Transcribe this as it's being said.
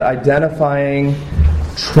Identifying,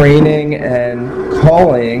 training, and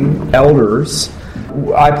calling elders.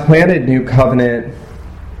 I planted New Covenant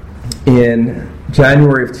in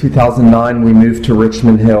January of 2009. We moved to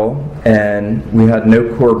Richmond Hill, and we had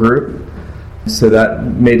no core group, so that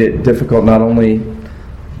made it difficult not only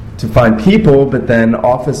to find people, but then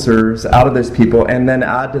officers out of those people, and then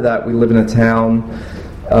add to that, we live in a town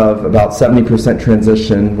of about 70%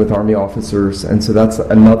 transition with Army officers, and so that's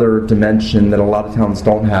another dimension that a lot of towns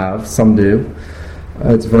don't have. Some do.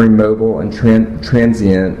 It's very mobile and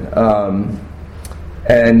transient.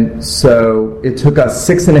 And so it took us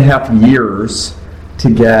 6.5 years to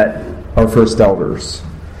get our first elders,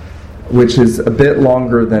 which is a bit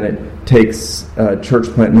longer than it takes church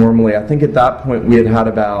plant normally. I think at that point we had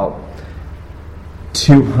about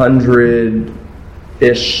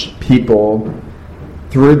 200-ish people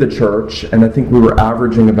through the church, and I think we were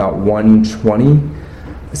averaging about 120.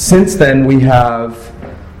 Since then, we have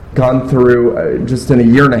gone through, just in a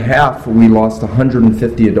year and a half, we lost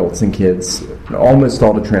 150 adults and kids, almost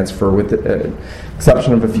all to transfer, with the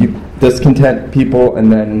exception of a few discontent people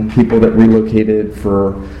and then people that relocated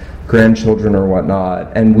for grandchildren or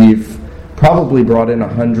whatnot. And we've probably brought in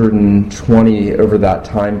 120 over that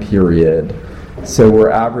time period. So we're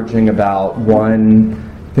averaging about I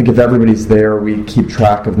think if everybody's there, we keep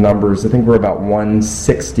track of numbers. I think we're about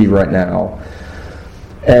 160 right now.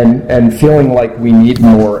 And feeling like we need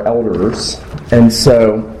more elders. And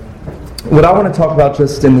so what I want to talk about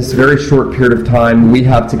just in this very short period of time we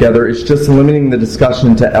have together is just limiting the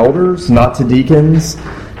discussion to elders, not to deacons.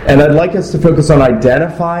 And I'd like us to focus on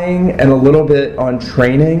identifying and a little bit on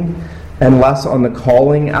training and less on the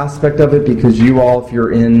calling aspect of it, because you all, if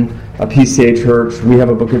you're in a PCA church, we have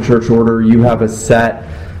a book of church order, you have a set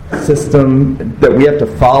system that we have to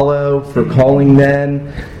follow for calling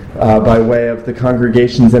men by way of the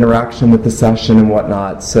congregation's interaction with the session and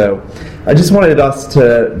whatnot. So I just wanted us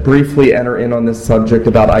to briefly enter in on this subject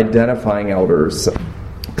about identifying elders.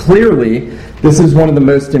 Clearly, this is one of the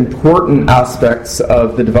most important aspects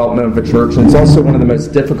of the development of a church, and it's also one of the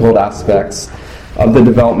most difficult aspects of the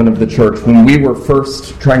development of the church. When we were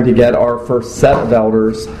first trying to get our first set of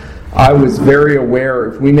elders, I was very aware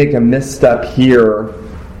if we make a misstep here,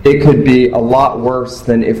 it could be a lot worse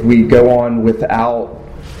than if we go on without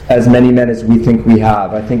as many men as we think we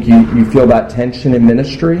have. I think you feel that tension in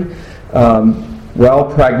ministry.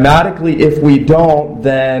 Well, pragmatically, if we don't,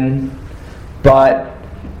 then, but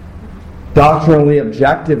doctrinally,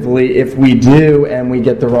 objectively, if we do and we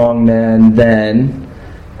get the wrong men, then,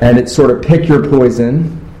 and it's sort of pick your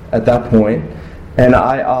poison at that point. And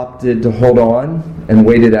I opted to hold on and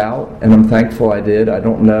wait it out, and I'm thankful I did. I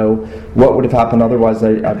don't know what would have happened otherwise.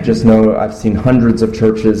 I just know I've seen hundreds of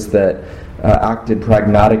churches that acted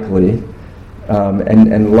pragmatically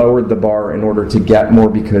and lowered the bar in order to get more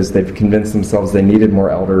because they've convinced themselves they needed more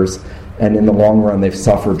elders, and in the long run they've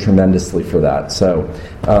suffered tremendously for that. So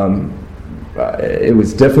it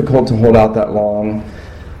was difficult to hold out that long.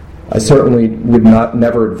 I certainly would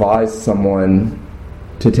never advise someone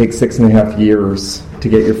to take 6.5 years to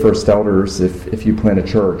get your first elders if you plant a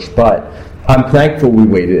church. But I'm thankful we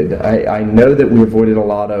waited. I know that we avoided a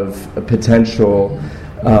lot of potential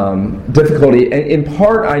difficulty. And in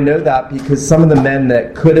part, I know that because some of the men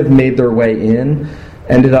that could have made their way in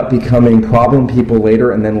ended up becoming problem people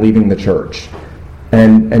later and then leaving the church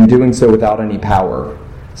and doing so without any power.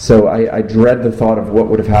 So I dread the thought of what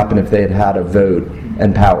would have happened if they had had a vote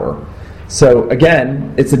and power. So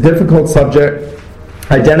again, it's a difficult subject.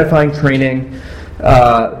 Identifying, training,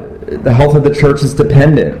 the health of the church is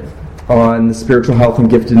dependent on the spiritual health and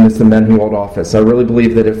giftedness of men who hold office. I really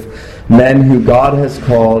believe that if men who God has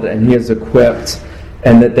called and He has equipped,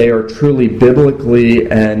 and that they are truly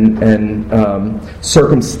biblically and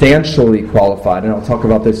circumstantially qualified, and I'll talk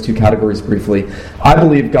about those two categories briefly, I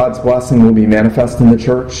believe God's blessing will be manifest in the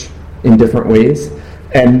church in different ways.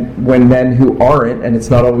 And when men who aren't, and it's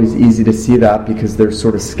not always easy to see that because there's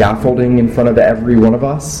sort of scaffolding in front of every one of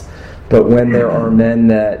us, but when there are men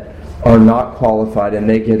that are not qualified and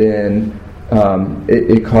they get in,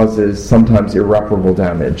 it causes sometimes irreparable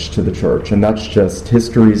damage to the church. And that's just,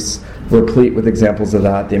 history's replete with examples of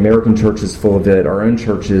that. The American church is full of it. Our own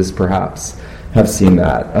churches perhaps have seen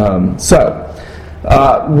that.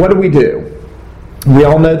 What do? We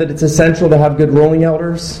all know that it's essential to have good ruling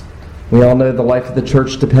elders. We all know the life of the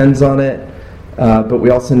church depends on it, but we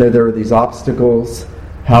also know there are these obstacles.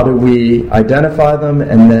 How do we identify them,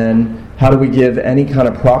 and then how do we give any kind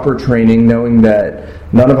of proper training, knowing that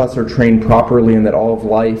none of us are trained properly and that all of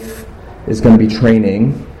life is going to be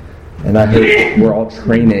training, and I hope we're all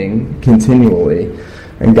training continually.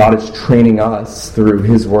 And God is training us through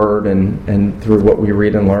His Word and through what we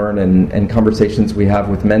read and learn and conversations we have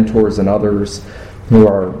with mentors and others who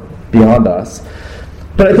are beyond us.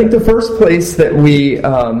 But I think the first place that we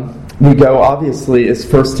go, obviously, is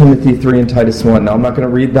 1 Timothy 3 and Titus 1. Now, I'm not going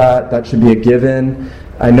to read that. That should be a given.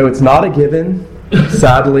 I know it's not a given,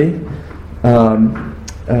 sadly,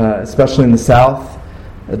 especially in the South.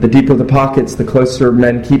 The deeper the pockets, the closer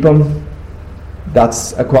men keep them.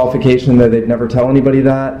 That's a qualification, though they'd never tell anybody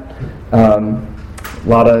that. A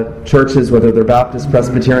lot of churches, whether they're Baptist,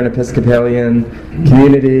 Presbyterian, Episcopalian,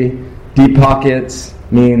 community, deep pockets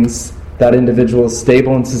means that individual is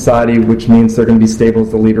stable in society, which means they're going to be stable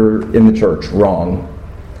as the leader in the church. Wrong.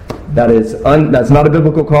 That's not a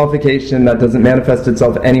biblical qualification. That doesn't manifest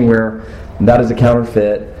itself anywhere. That is a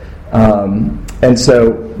counterfeit. And so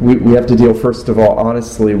we have to deal, first of all,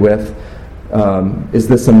 honestly with, is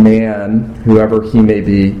this a man, whoever he may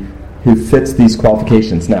be, who fits these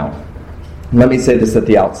qualifications? Now, let me say this at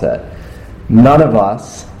the outset. None of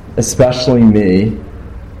us, especially me,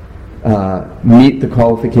 meet the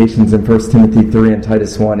qualifications in 1 Timothy 3 and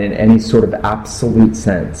Titus 1 in any sort of absolute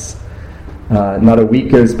sense. Not a week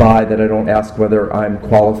goes by that I don't ask whether I'm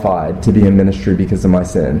qualified to be in ministry because of my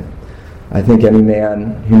sin. I think any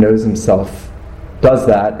man who knows himself does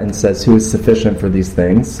that and says, who is sufficient for these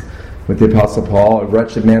things? With the Apostle Paul, a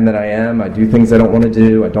wretched man that I am, I do things I don't want to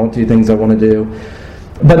do, I don't do things I want to do.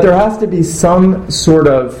 But there has to be some sort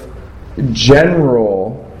of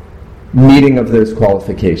general meeting of those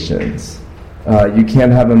qualifications. You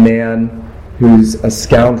can't have a man who's a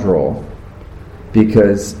scoundrel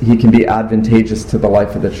because he can be advantageous to the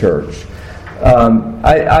life of the church.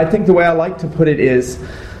 I think the way I like to put it is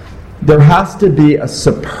there has to be a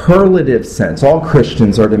superlative sense. All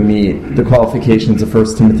Christians are to meet the qualifications of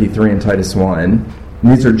 1 Timothy 3 and Titus 1. And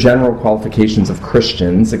these are general qualifications of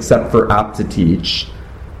Christians, except for apt to teach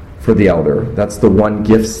for the elder. That's the one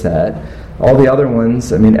gift set. All the other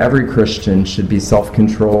ones, every Christian should be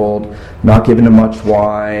self-controlled, not given to much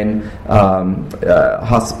wine,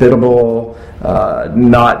 hospitable,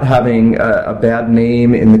 not having a bad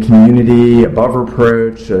name in the community, above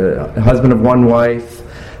reproach, a husband of one wife,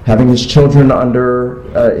 having his children under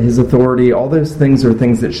his authority. All those things are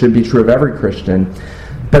things that should be true of every Christian.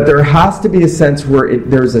 But there has to be a sense where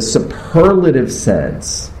there's a superlative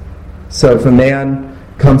sense. So if a man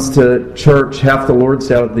comes to church half the Lord's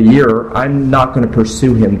Day out of the year, I'm not going to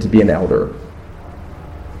pursue him to be an elder.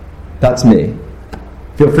 That's me.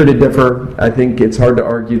 Feel free to differ. I think it's hard to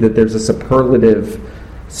argue that there's a superlative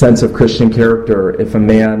sense of Christian character if a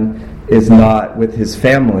man is not, with his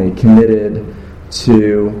family, committed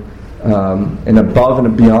to an above and a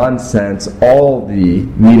beyond sense all the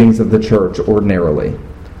meetings of the church ordinarily.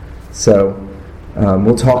 So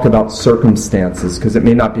we'll talk about circumstances, because it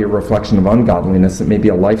may not be a reflection of ungodliness, it may be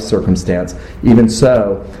a life circumstance. Even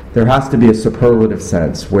so, there has to be a superlative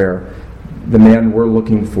sense where the men we're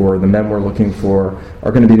looking for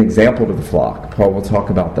are going to be an example to the flock. Paul will talk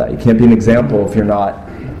about that. You can't be an example if you're not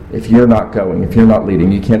going, if you're not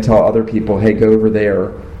leading. You can't tell other people, hey, go over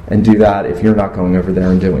there and do that, if you're not going over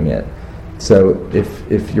there and doing it. So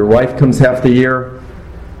if your wife comes half the year,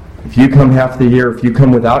 if you come half the year, if you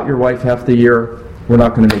come without your wife half the year, we're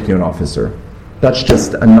not going to make you an officer. That's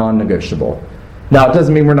just a non-negotiable. Now, it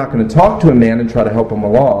doesn't mean we're not going to talk to a man and try to help him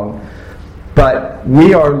along, but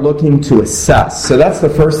we are looking to assess. So that's the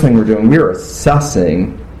first thing we're doing. We are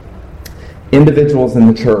assessing individuals in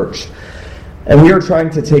the church. And we are trying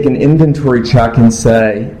to take an inventory check and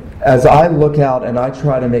say, as I look out and I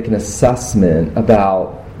try to make an assessment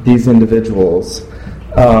about these individuals,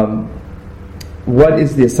 what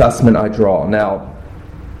is the assessment I draw? Now,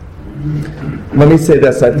 let me say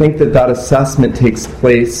this. I think that assessment takes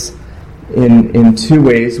place in two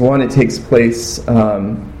ways. One, it takes place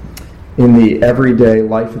in the everyday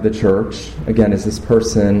life of the church. Again, is this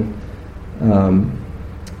person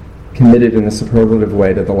committed in a superlative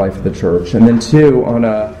way to the life of the church? And then two, on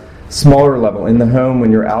a smaller level, in the home,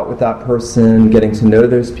 when you're out with that person, getting to know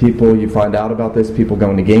those people, you find out about those people,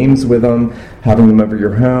 going to games with them, having them over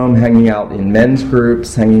your home, hanging out in men's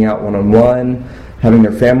groups, hanging out one-on-one, having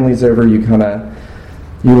their families over, you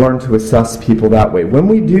learn to assess people that way. When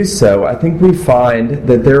we do so, I think we find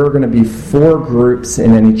that there are going to be 4 groups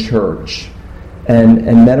in any church, and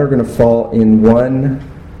men are going to fall in one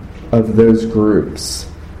of those groups.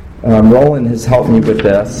 Roland has helped me with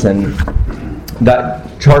this, and that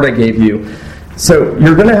chart I gave you. So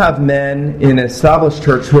you're going to have men in an established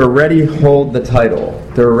church who already hold the title.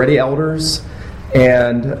 They're already elders,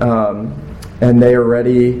 and they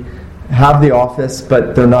already have the office,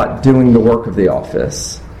 but they're not doing the work of the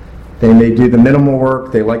office. They may do the minimal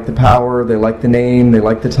work. They like the power. They like the name. They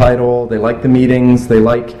like the title. They like the meetings. They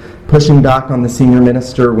like pushing back on the senior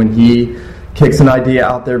minister when he kicks an idea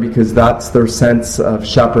out there, because that's their sense of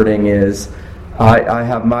shepherding is, I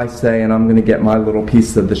have my say and I'm going to get my little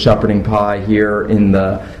piece of the shepherding pie here in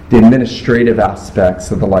the administrative aspects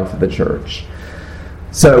of the life of the church.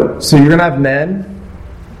 So you're going to have men.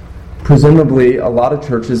 Presumably, a lot of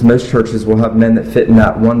churches, most churches, will have men that fit in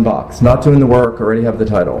that one box, not doing the work, already have the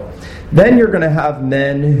title. Then you're going to have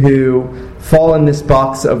men who fall in this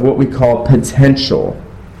box of what we call potential.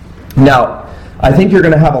 Now, I think you're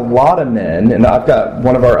going to have a lot of men, and I've got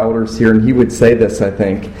one of our elders here, and he would say this, I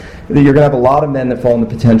think, that you're going to have a lot of men that fall in the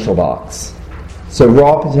potential box. So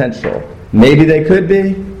raw potential. Maybe they could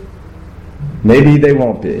be, maybe they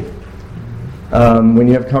won't be. When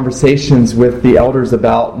you have conversations with the elders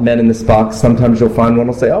about men in this box, sometimes you'll find one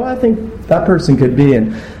will say, I think that person could be,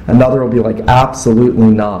 and another will be like, absolutely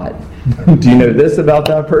not. Do you know this about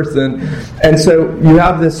that person? And so you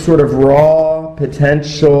have this sort of raw,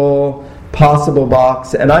 potential, possible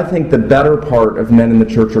box, and I think the better part of men in the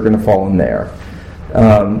church are going to fall in there.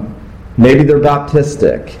 Maybe they're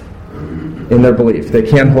Baptistic in their belief. They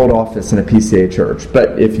can't hold office in a PCA church,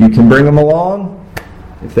 but if you can bring them along,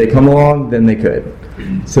 if they come along, then they could.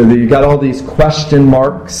 So that you've got all these question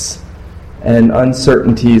marks and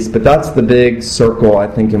uncertainties, but that's the big circle, I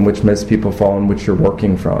think, in which most people fall, in which you're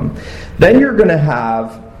working from. Then you're going to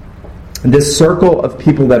have this circle of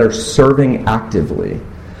people that are serving actively.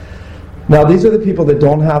 Now, these are the people that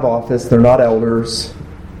don't have office. They're not elders.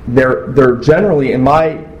 They're generally, in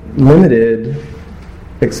my limited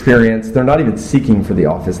experience, they're not even seeking for the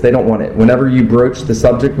office. They don't want it. Whenever you broach the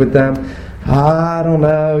subject with them, I don't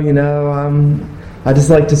know, I just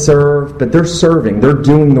like to serve. But they're serving. They're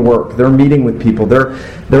doing the work. They're meeting with people.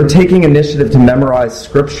 They're taking initiative to memorize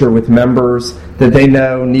Scripture with members that they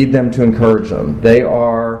know need them to encourage them. They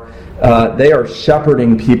are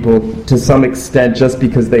shepherding people to some extent just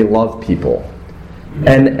because they love people.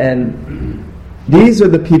 And these are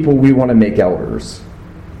the people we want to make elders.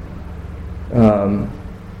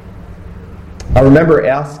 I remember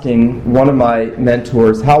asking one of my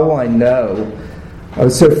mentors, how will I know? I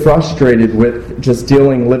was so frustrated with just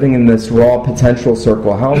living in this raw potential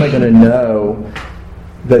circle. How am I going to know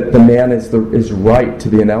that the man is right to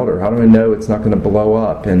be an elder? How do I know it's not going to blow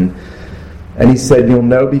up? And he said, you'll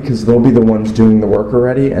know because they'll be the ones doing the work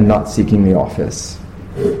already and not seeking the office.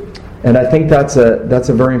 And I think that's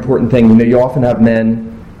a very important thing. You often have men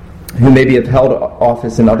who maybe have held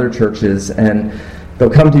office in other churches, and they'll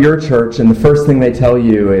come to your church, and the first thing they tell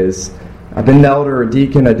you is, I've been an elder or a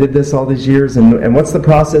deacon, I did this all these years, and what's the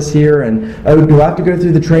process here? And, do I have to go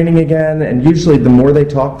through the training again? And usually the more they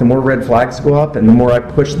talk, the more red flags go up, and the more I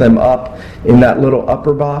push them up in that little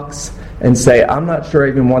upper box and say, I'm not sure I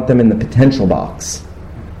even want them in the potential box.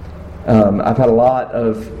 I've had a lot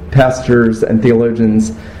of pastors and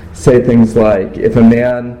theologians say things like, if a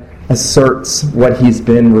man asserts what he's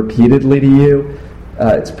been repeatedly to you,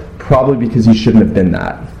 it's probably because you shouldn't have been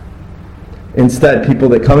that. Instead, people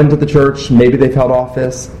that come into the church, maybe they've held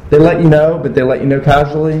office, they let you know, but they let you know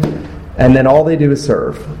casually, and then all they do is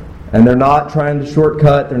serve. And they're not trying to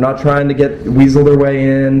shortcut, they're not trying to weasel their way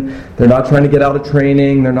in, they're not trying to get out of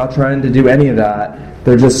training, they're not trying to do any of that.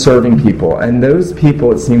 They're just serving people. And those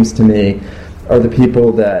people, it seems to me, are the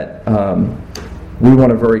people that we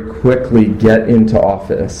want to very quickly get into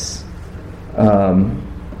office.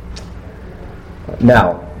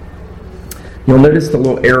 Now, you'll notice the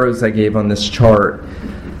little arrows I gave on this chart.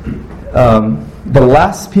 The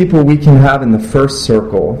less people we can have in the first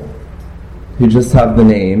circle who just have the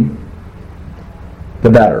name, the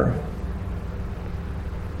better.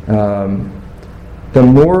 The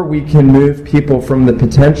more we can move people from the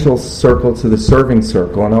potential circle to the serving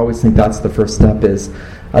circle, and I always think that's the first step, is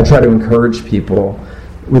I try to encourage people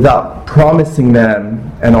without promising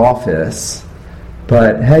them an office,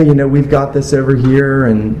 but hey, we've got this over here,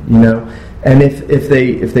 and and if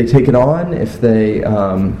they take it on, if they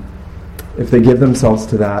give themselves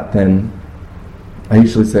to that, then I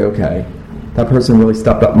usually say, okay, that person really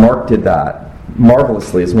stepped up. Mark did that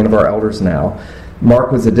marvelously as one of our elders now.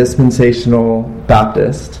 Mark was a dispensational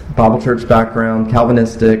Baptist, Bible church background,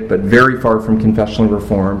 Calvinistic, but very far from confessionally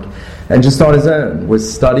reformed, and just on his own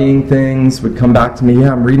was studying things, would come back to me,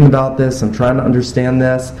 I'm reading about this, I'm trying to understand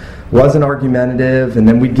this, wasn't argumentative, and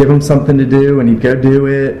then we'd give him something to do, and he'd go do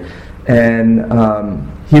it, and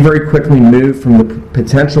he very quickly moved from the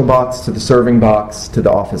potential box to the serving box to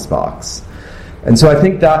the office box. And so I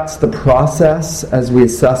think that's the process as we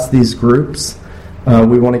assess these groups.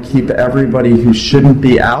 We want to keep everybody who shouldn't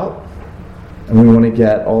be out, and we want to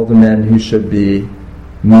get all the men who should be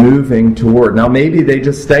moving toward. Now, maybe they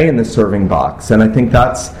just stay in the serving box, and I think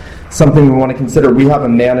that's something we want to consider. We have a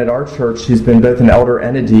man at our church who's been both an elder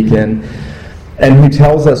and a deacon, and who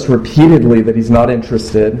tells us repeatedly that he's not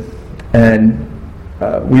interested, and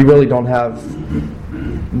we really don't have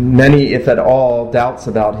many, if at all, doubts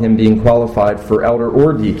about him being qualified for elder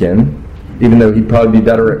or deacon, even though he'd probably be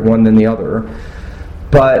better at one than the other.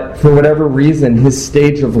 But for whatever reason, his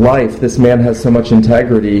stage of life, this man has so much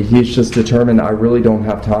integrity, he's just determined, I really don't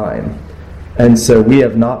have time. And so we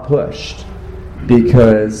have not pushed,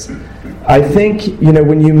 because I think,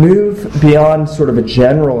 when you move beyond sort of a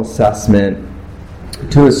general assessment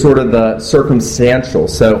to a sort of the circumstantial,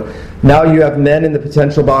 so now you have men in the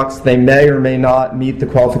potential box, they may or may not meet the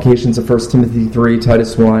qualifications of 1 Timothy 3,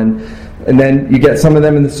 Titus 1, and then you get some of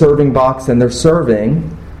them in the serving box, and they're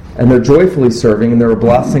serving, and they're joyfully serving, and they're a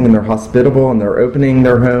blessing, and they're hospitable, and they're opening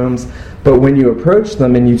their homes. But when you approach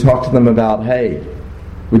them and you talk to them about, hey,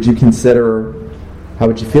 would you consider, how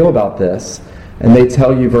would you feel about this? And they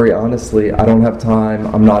tell you very honestly, I don't have time,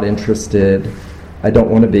 I'm not interested, I don't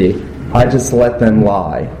want to be. I just let them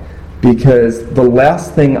lie. Because the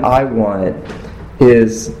last thing I want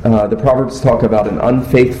is, the Proverbs talk about an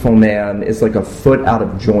unfaithful man is like a foot out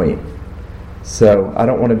of joint. So I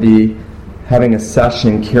don't want to be having a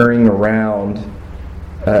session carrying around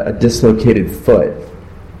a dislocated foot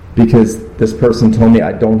because this person told me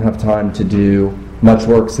I don't have time to do much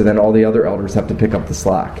work, so then all the other elders have to pick up the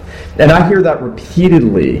slack. And I hear that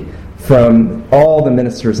repeatedly from all the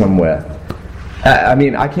ministers I'm with. I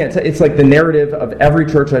mean, I can't tell. It's like the narrative of every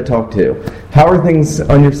church I talk to. How are things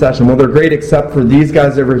on your session? Well, they're great except for these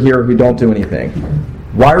guys over here who don't do anything.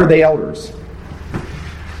 Why are they elders?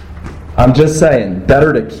 I'm just saying,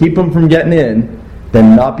 better to keep them from getting in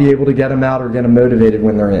than not be able to get them out or get them motivated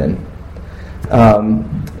when they're in.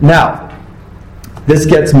 Now, this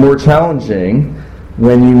gets more challenging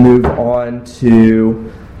when you move on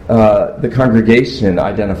to the congregation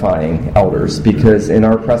identifying elders, because in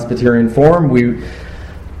our Presbyterian Forum, we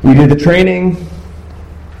do the training,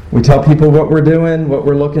 we tell people what we're doing, what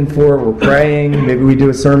we're looking for, we're praying, maybe we do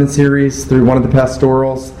a sermon series through one of the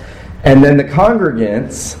pastorals, and then the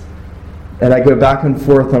congregants, and I go back and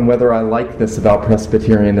forth on whether I like this about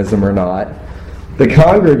Presbyterianism or not, the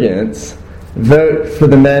congregants vote for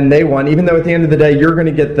the men they want, even though at the end of the day you're going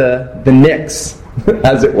to get the nicks,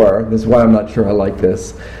 as it were. This is why I'm not sure I like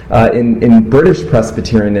this. In British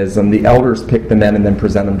Presbyterianism, the elders pick the men and then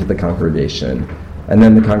present them to the congregation, and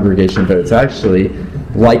then the congregation votes. I actually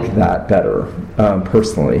like that better,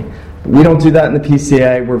 personally. We don't do that in the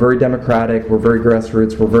PCA. We're very democratic, we're very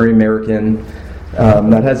grassroots, we're very American.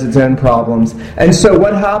 That has its own problems. And so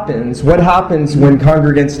what happens when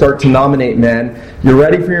congregants start to nominate men? You're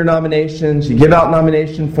ready for your nominations, you give out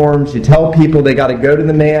nomination forms, you tell people they got to go to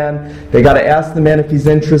the man, they got to ask the man if he's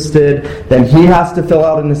interested, then he has to fill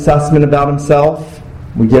out an assessment about himself.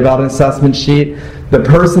 We give out an assessment sheet. The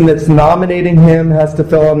person that's nominating him has to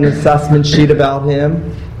fill out an assessment sheet about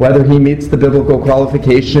him, whether he meets the biblical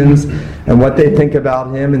qualifications and what they think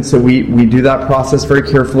about him. And so we do that process very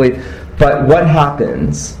carefully. But what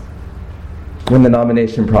happens when the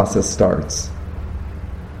nomination process starts?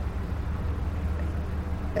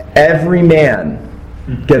 Every man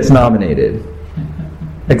gets nominated,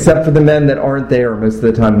 except for the men that aren't there most of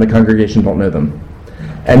the time. The congregation don't know them.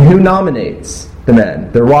 And who nominates the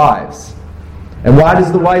men? Their wives. And why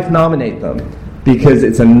does the wife nominate them? Because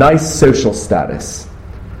it's a nice social status.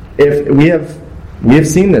 If we have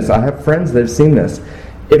seen this. I have friends that have seen this.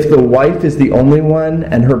 If the wife is the only one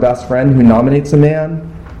and her best friend who nominates a man,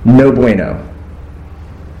 no bueno.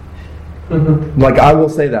 Like, I will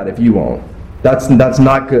say that if you won't. That's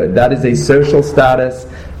not good. That is a social status,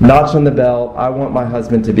 notch on the belt. I want my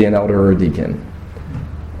husband to be an elder or a deacon.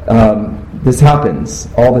 This happens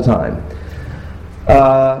all the time.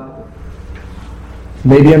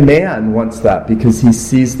 Maybe a man wants that because he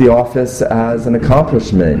sees the office as an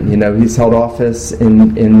accomplishment. He's held office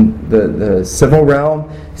in the civil realm.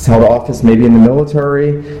 He's held office maybe in the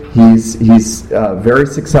military. He's very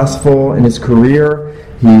successful in his career.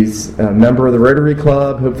 He's a member of the Rotary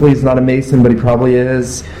Club. Hopefully he's not a Mason, but he probably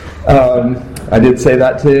is. I did say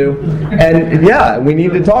that too. And yeah, we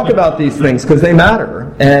need to talk about these things because they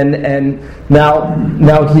matter. And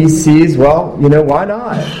now he sees, well, why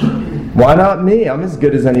not? Why not me? I'm as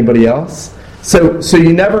good as anybody else. So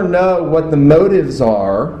you never know what the motives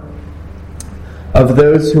are of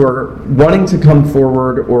those who are wanting to come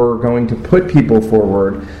forward or going to put people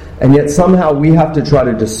forward, and yet somehow we have to try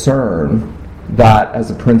to discern that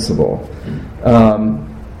as a principle.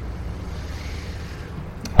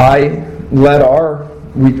 I led our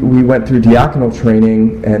we went through diaconal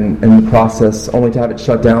training and the process, only to have it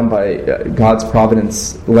shut down by God's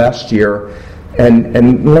providence last year,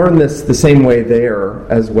 and learned this the same way there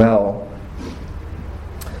as well.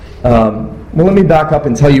 Well, let me back up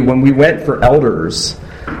and tell you, when we went for elders,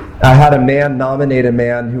 I had a man nominate a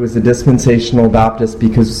man who was a dispensational Baptist,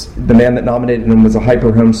 because the man that nominated him was a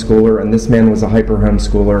hyper homeschooler, and this man was a hyper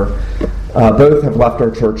homeschooler. Both have left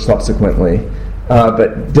our church subsequently.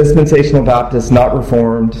 But dispensational Baptist, not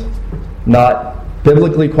Reformed, not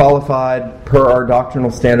biblically qualified per our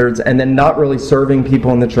doctrinal standards, and then not really serving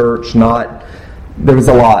people in the church. There was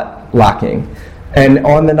a lot lacking. And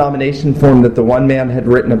on the nomination form that the one man had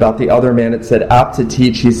written about the other man, it said, apt to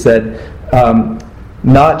teach. He said,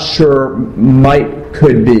 not sure, might,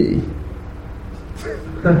 could be.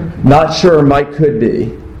 Not sure, might, could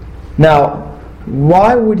be. Now,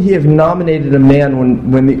 why would he have nominated a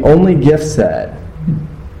man when the only gift set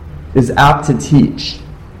is apt to teach?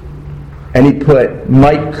 And he put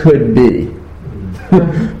might, could be.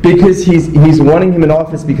 Because he's wanting him in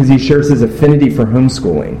office because he shares his affinity for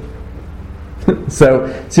homeschooling. So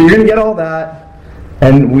you're going to get all that,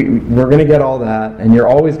 and we're going to get all that, and you're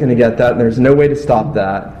always going to get that, and there's no way to stop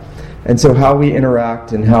that. And so how we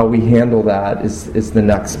interact and how we handle that is the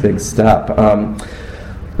next big step.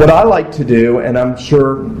 What I like to do, and I'm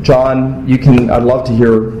sure, John, I'd love to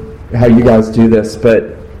hear how you guys do this,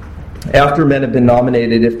 but after men have been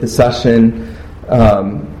nominated, if the session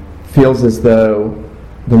feels as though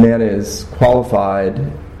the man is qualified,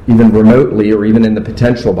 even remotely or even in the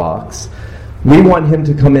potential box, we want him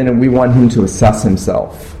to come in and we want him to assess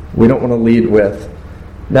himself. We don't want to lead with,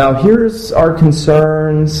 now here's our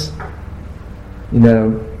concerns,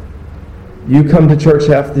 you come to church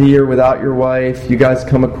half the year without your wife. You guys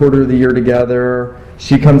come a quarter of the year together.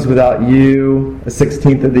 She comes without you a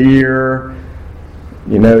 16th of the year.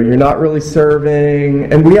 You're not really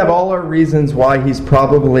serving. And we have all our reasons why he's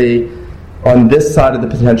probably on this side of the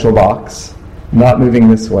potential box, not moving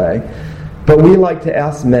this way. But we like to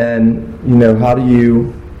ask men, what do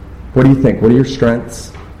you think? What are your strengths?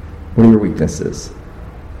 What are your weaknesses?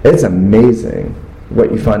 It's amazing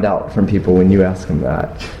what you find out from people when you ask them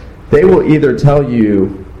that. They will either tell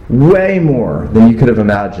you way more than you could have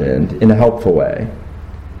imagined in a helpful way,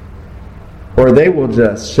 or they will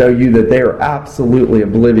just show you that they are absolutely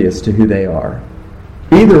oblivious to who they are.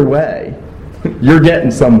 Either way, you're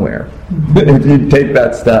getting somewhere if you take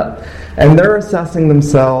that step. And they're assessing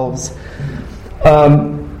themselves.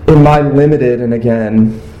 In my limited, and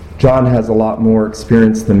again, John has a lot more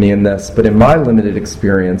experience than me in this, but in my limited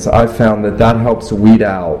experience, I've found that helps weed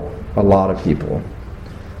out a lot of people.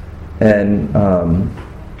 And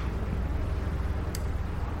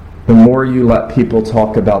the more you let people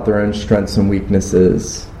talk about their own strengths and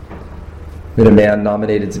weaknesses, that a man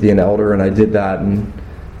nominated to be an elder, and I did that, and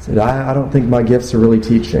said, I don't think my gifts are really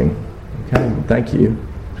teaching. Okay, well, thank you,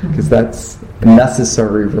 because that's a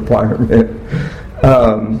necessary requirement.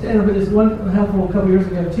 There's one helpful a couple years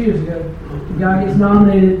ago, 2 years ago, the guy gets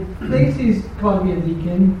nominated, thinks he's called to be a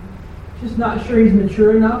deacon, just not sure he's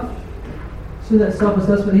mature enough. So that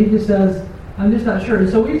self-assessment, he just says, I'm just not sure. And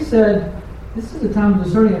so we said, this is a time of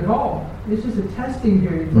discerning a call. It's just a testing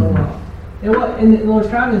period for a while. And the Lord's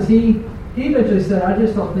kindness, he eventually said, I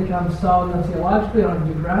just don't think I'm solid enough theologically. I don't have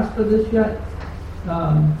a good grasp of this yet.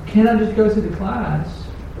 Can I just go through the class,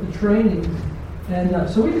 the training? And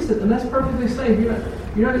so we just said, and that's perfectly safe. You're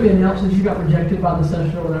not going to be announced that you got rejected by the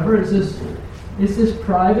session or whatever. It's this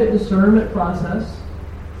private discernment process.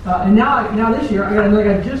 And now this year, I got another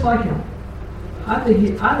guy just like him. I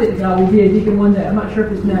think God will be a deacon one day. I'm not sure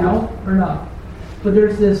if it's now or not. But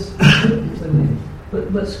there's this.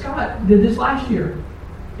 But Scott did this last year,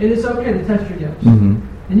 and it's okay to test your gifts. Mm-hmm.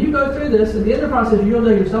 And you go through this. At the end of the process, you'll know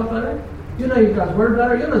yourself better. You'll know your God's word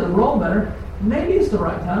better. You'll know the role better. Maybe it's the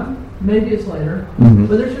right time. Maybe it's later. Mm-hmm.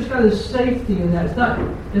 But there's just kind of safety in that.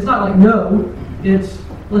 It's not like no. It's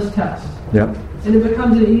let's test. Yep. And it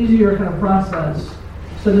becomes an easier kind of process.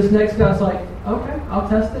 So this next guy's like, okay, I'll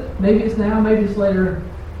test it. Maybe it's now, maybe it's later,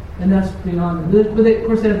 and that's beyond it. But of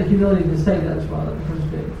course, they have the humility to say that as well. That becomes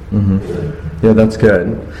big. Mm-hmm. Yeah, that's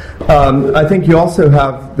good. I think you also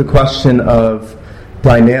have the question of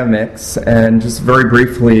dynamics, and just very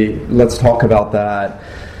briefly, let's talk about that.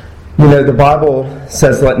 The Bible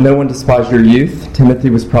says, let no one despise your youth. Timothy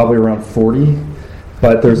was probably around 40,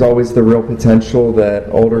 but there's always the real potential that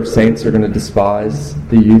older saints are going to despise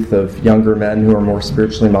the youth of younger men who are more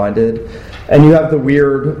spiritually minded. And you have the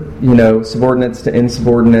weird, subordinates to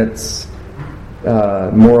insubordinates,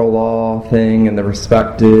 moral law thing and the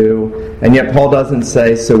respect due. And yet Paul doesn't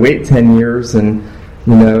say, so wait 10 years and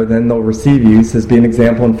then they'll receive you. He says, be an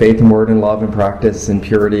example in faith and word and love and practice and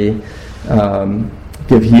purity.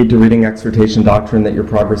 Give heed to reading, exhortation, doctrine, that your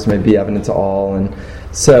progress may be evident to all. And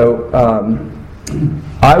so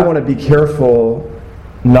I want to be careful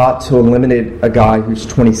not to eliminate a guy who's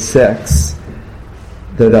 26,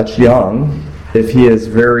 though that's young, if he is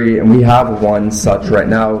very, and we have one such right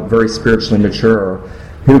now, very spiritually mature,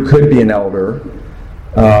 who could be an elder.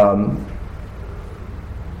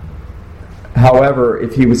 However,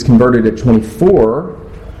 if he was converted at 24,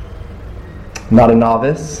 not a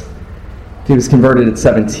novice. If he was converted at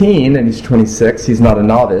 17 and he's 26, he's not a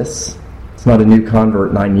novice. It's not a new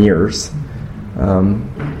convert 9 years.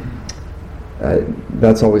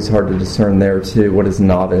 That's always hard to discern there too. What is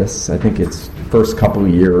novice? I think it's first couple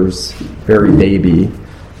years, very baby.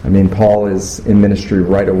 I mean, Paul is in ministry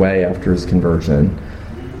right away after his conversion.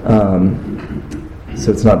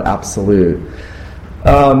 So it's not absolute.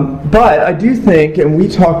 But I do think, and we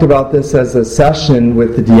talked about this as a session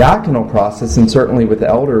with the diaconal process and certainly with the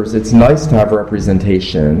elders, it's nice to have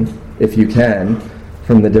representation, if you can,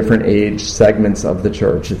 from the different age segments of the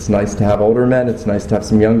church. It's nice to have older men, it's nice to have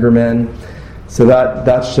some younger men. So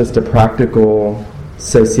that's just a practical,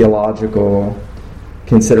 sociological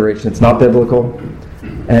consideration. It's not biblical.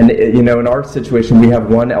 And, in our situation, we have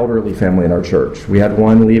one elderly family in our church. We had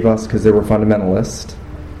one leave us because they were fundamentalist.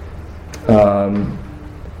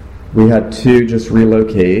 We had two just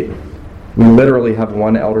relocate. We literally have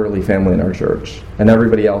one elderly family in our church. And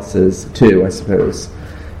everybody else is, two, I suppose.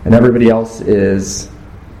 And everybody else is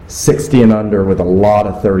 60 and under with a lot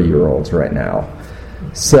of 30-year-olds right now.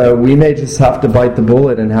 So we may just have to bite the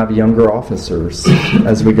bullet and have younger officers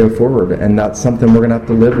as we go forward. And that's something we're going to have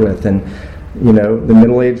to live with. And, the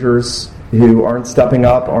middle-agers who aren't stepping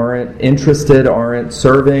up, aren't interested, aren't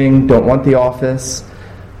serving, don't want the office,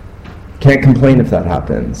 can't complain if that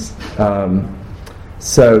happens.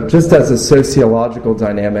 So just as a sociological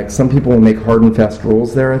dynamic, some people will make hard and fast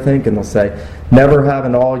rules there, I think, and they'll say, never have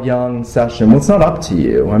an all-young session. Well, it's not up to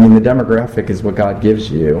you. I mean, the demographic is what God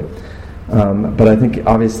gives you. But I think,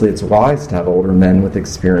 obviously, it's wise to have older men with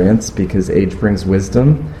experience because age brings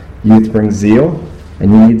wisdom, youth brings zeal,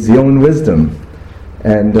 and you need zeal and wisdom.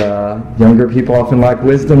 And younger people often lack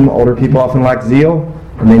wisdom, older people often lack zeal,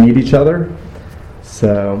 and they need each other.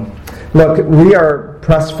 So, look, we are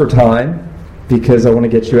pressed for time because I want to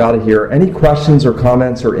get you out of here. Any questions or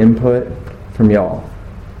comments or input from y'all?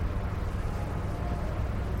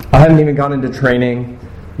 I haven't even gone into training.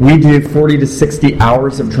 We do 40 to 60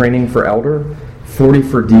 hours of training for elder, 40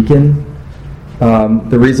 for deacon.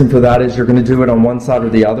 The reason for that is you're going to do it on one side or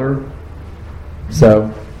the other.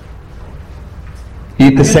 So,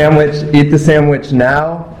 eat the sandwich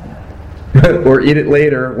now, or eat it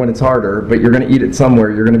later when it's harder, but you're going to eat it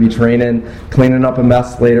somewhere. You're going to be training, cleaning up a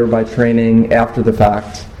mess later by training after the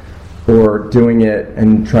fact, or doing it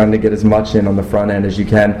and trying to get as much in on the front end as you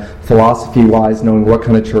can, philosophy-wise, knowing what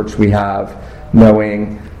kind of church we have,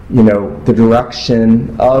 knowing, the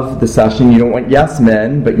direction of the session. You don't want yes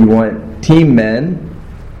men, but you want team men.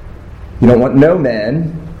 You don't want no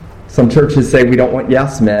men. Some churches say we don't want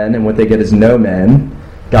yes men, and what they get is no men,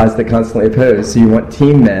 guys that constantly oppose. So you want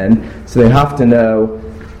team men. So they have to know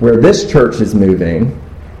where this church is moving.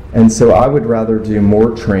 And so I would rather do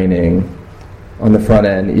more training on the front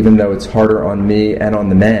end, even though it's harder on me and on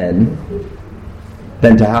the men,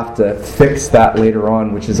 than to have to fix that later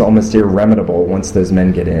on, which is almost irremediable once those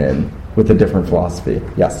men get in with a different philosophy.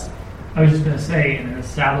 Yes? I was just going to say, in an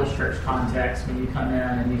established church context, when you come in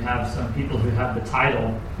and you have some people who have the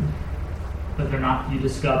title, but they're not, you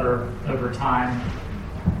discover over time,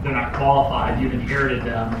 they're not qualified, you've inherited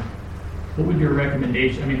them. What would your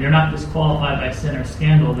recommendation? I mean, they're not disqualified by sin or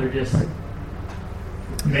scandal, they're just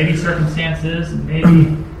maybe circumstances,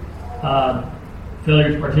 maybe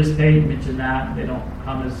failure to participate. You mentioned that they don't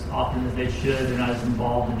come as often as they should, they're not as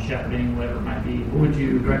involved in shepherding, whatever it might be. What would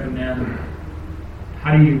you recommend?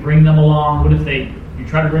 How do you bring them along? What if you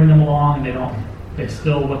try to bring them along and they're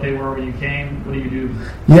still what they were when you came? What do you do?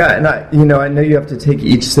 Yeah, and I know you have to take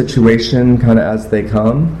each situation kind of as they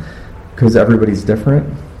come, because everybody's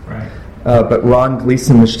different. Right. But Ron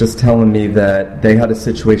Gleason was just telling me that they had a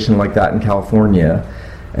situation like that in California,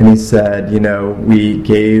 and he said, we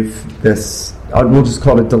gave this, we'll just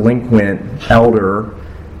call it a delinquent elder,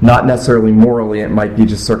 not necessarily morally, it might be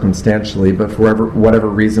just circumstantially, but for whatever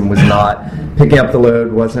reason was not picking up the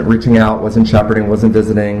load, wasn't reaching out, wasn't shepherding, wasn't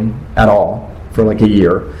visiting at all for like a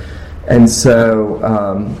year. And so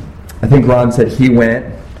I think Ron said he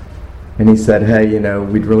went and he said, hey,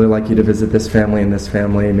 we'd really like you to visit this family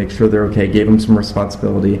and make sure they're okay, gave them some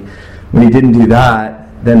responsibility. When he didn't do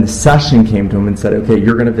that, then the session came to him and said, okay,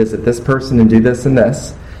 you're going to visit this person and do this and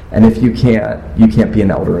this, and if you can't be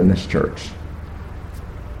an elder in this church.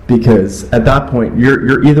 Because at that point,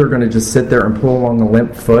 you're either going to just sit there and pull along a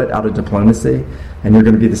limp foot out of diplomacy, and you're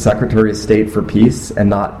going to be the Secretary of State for peace and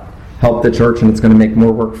not help the church, and it's going to make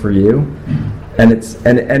more work for you.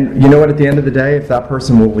 And you know what, at the end of the day, if that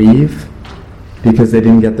person will leave because they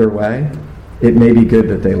didn't get their way, it may be good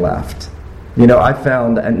that they left. You know, I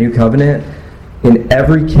found at New Covenant, in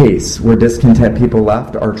every case where discontent people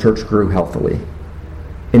left, our church grew healthily.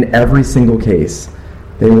 In every single case.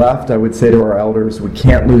 They left, I would say to our elders, we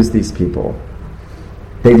can't lose these people.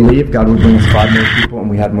 They'd leave, God would bring us 5 more people, and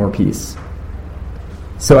we had more peace.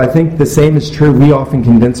 So I think the same is true. We often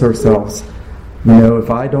convince ourselves, you know,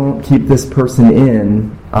 if I don't keep this person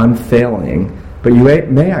in, I'm failing. But you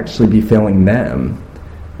may actually be failing them.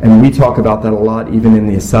 And we talk about that a lot even in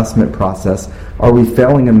the assessment process. Are we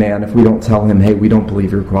failing a man if we don't tell him, hey, we don't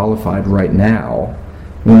believe you're qualified right now?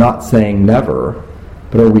 We're not saying never,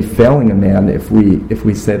 but are we failing a man if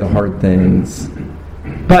we say the hard things?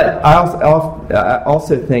 But I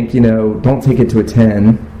also think, you know, don't take it to a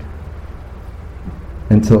 10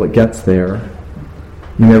 until it gets there.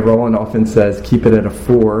 You know, Roland often says, keep it at a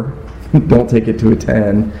 4. Don't take it to a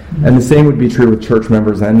 10. And the same would be true with church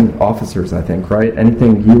members and officers, I think, right?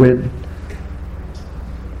 Anything you would?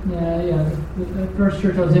 Yeah. The first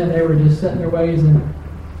church I was in, they were just set in their ways. And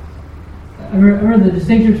I remember the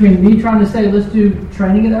distinction between me trying to say, let's do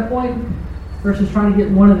training at that point, versus trying to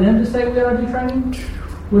get one of them to say we ought to do training,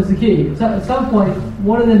 was the key. So at some point,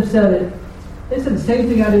 one of them said it. They said the same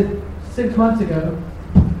thing I did 6 months ago.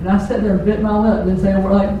 And I sat there and bit my lip and said,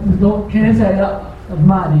 we're like, can't say that was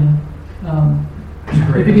my idea.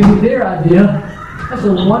 If it can be their idea, that's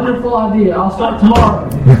a wonderful idea. I'll start tomorrow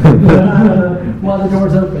while the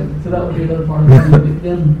door's open. So that would be another part of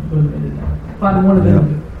them motivated. Find one of them to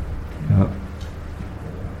do it. Yep.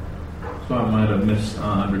 So I might have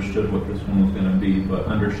misunderstood what this one was going to be, but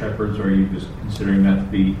under shepherds, are you just considering that to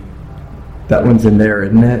be? That one's in there,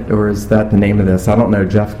 isn't it? Or is that the name of this? I don't know.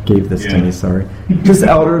 Jeff gave this to me, sorry. Just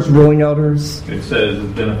elders, ruling elders. It says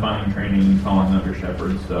identifying, training, and calling under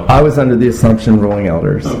shepherds. So I was under the assumption ruling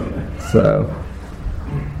elders. Okay. So,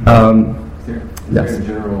 Is yes. there a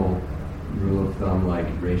general rule of thumb, like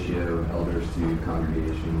ratio of elders to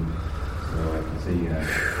congregation? So, like, say you have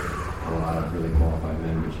a lot of really qualified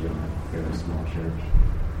men, but you don't have a fairly small church.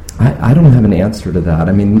 I don't have an answer to that.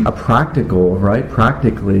 I mean,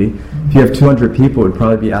 practically, if you have 200 people, it would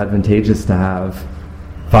probably be advantageous to have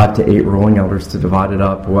 5 to 8 ruling elders to divide it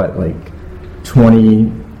up,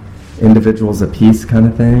 20 individuals apiece kind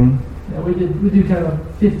of thing? Yeah, we do kind of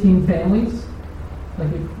 15 families.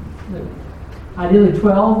 Ideally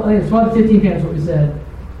 12. I think it's 12 to 15 families, what we said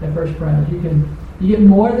at First Pres. You get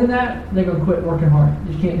more than that, they're going to quit working hard.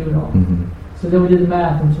 You just can't do it all. Mm-hmm. So then we did the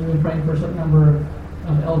math, and so we were praying for a certain number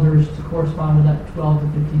of elders to correspond to that 12 to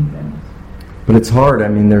 15 families. But it's hard. I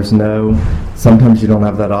mean, sometimes you don't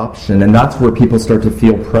have that option. And that's where people start to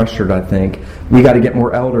feel pressured, I think. We got to get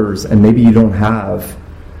more elders, and maybe you don't have.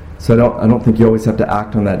 So I don't think you always have to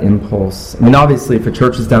act on that impulse. I mean, obviously, if a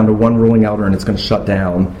church is down to 1 ruling elder and it's going to shut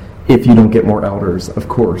down, if you don't get more elders, of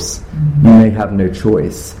course, you may have no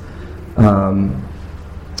choice. But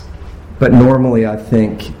normally, I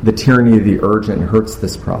think the tyranny of the urgent hurts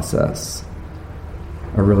this process.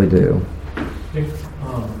 I really do. I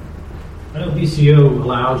know BCO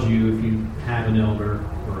allows you, if you have an elder,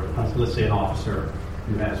 or let's say an officer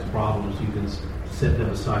who has problems, you can set them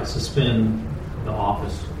aside, suspend the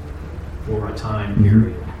office for a time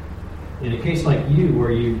period. In a case like you,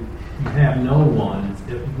 where you have no one,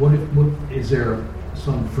 what is there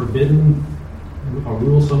some forbidden a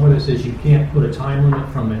rule somewhere that says you can't put a time limit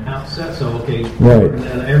from the outset? So, right.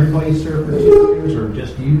 Everybody serve for 2 years, or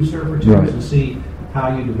just you serve for 2 years, and see how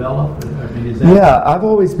you develop? I mean, is that... Yeah, I've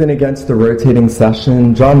always been against the rotating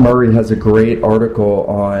session. John Murray has a great article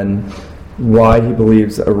on why he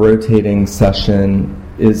believes a rotating session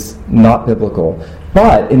is not biblical.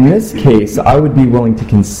 But in this case, I would be willing to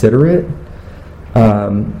consider it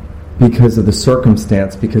because of the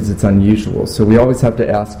circumstance, because it's unusual. So we always have to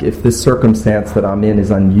ask, if this circumstance that I'm in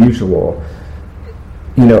is unusual,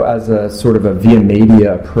 as a sort of a via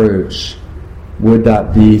media approach, would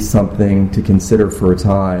that be something to consider for a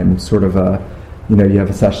time? Sort of you have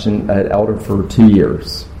a session at elder for 2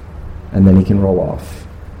 years, and then he can roll off,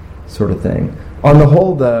 sort of thing. On the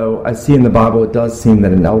whole, though, I see in the Bible it does seem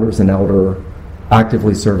that an elder is an elder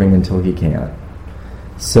actively serving until he can't.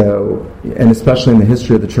 So, and especially in the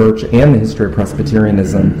history of the church and the history of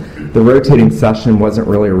Presbyterianism, the rotating session wasn't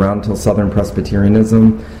really around until Southern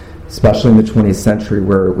Presbyterianism. especially in the 20th century,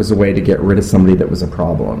 where it was a way to get rid of somebody that was a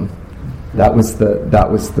problem. That was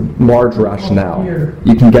the large rationale.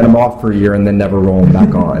 You can get them off for a year and then never roll them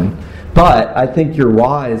back on. But I think you're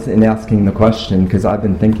wise in asking the question, because I've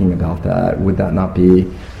been thinking about that. Would that not be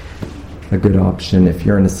a good option if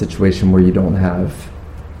you're in a situation where you don't have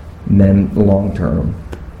men long term?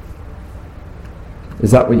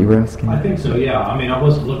 Is that what you were asking? I think so, yeah. I mean, I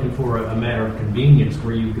wasn't looking for a matter of convenience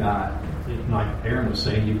where you've got, like Aaron was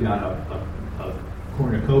saying, you've got a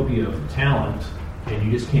cornucopia of talent, and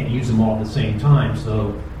you just can't use them all at the same time,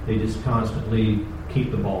 so they just constantly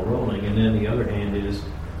keep the ball rolling. And then the other hand is,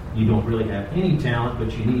 you don't really have any talent,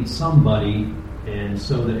 but you need somebody, and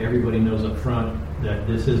so that everybody knows up front that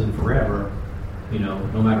this isn't forever,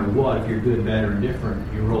 no matter what, if you're good, bad, or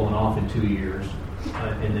indifferent, you're rolling off in 2 years,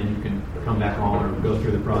 and then you can come back on or go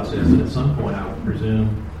through the process. And at some point, I would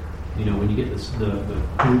presume, when you get the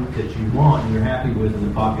group that you want and you're happy with in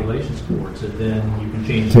the population sports, that then you can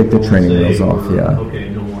change the training wheels off, yeah. Okay,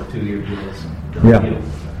 no more 2-year deals.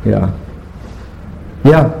 Yeah.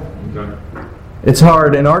 Okay. It's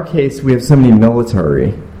hard. In our case, we have so many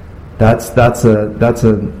military. That's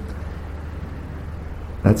a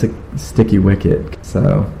sticky wicket.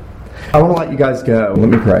 So I want to let you guys go. Let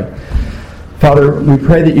me pray. Father, we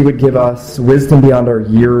pray that you would give us wisdom beyond our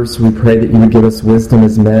years. We pray that you would give us wisdom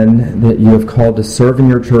as men that you have called to serve in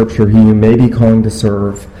your church or who you may be calling to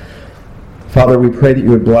serve. Father, we pray that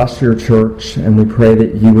you would bless your church, and we pray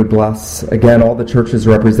that you would bless, again, all the churches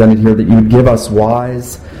represented here, that you would give us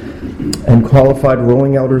wise and qualified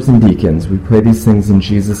ruling elders and deacons. We pray these things in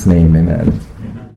Jesus' name. Amen.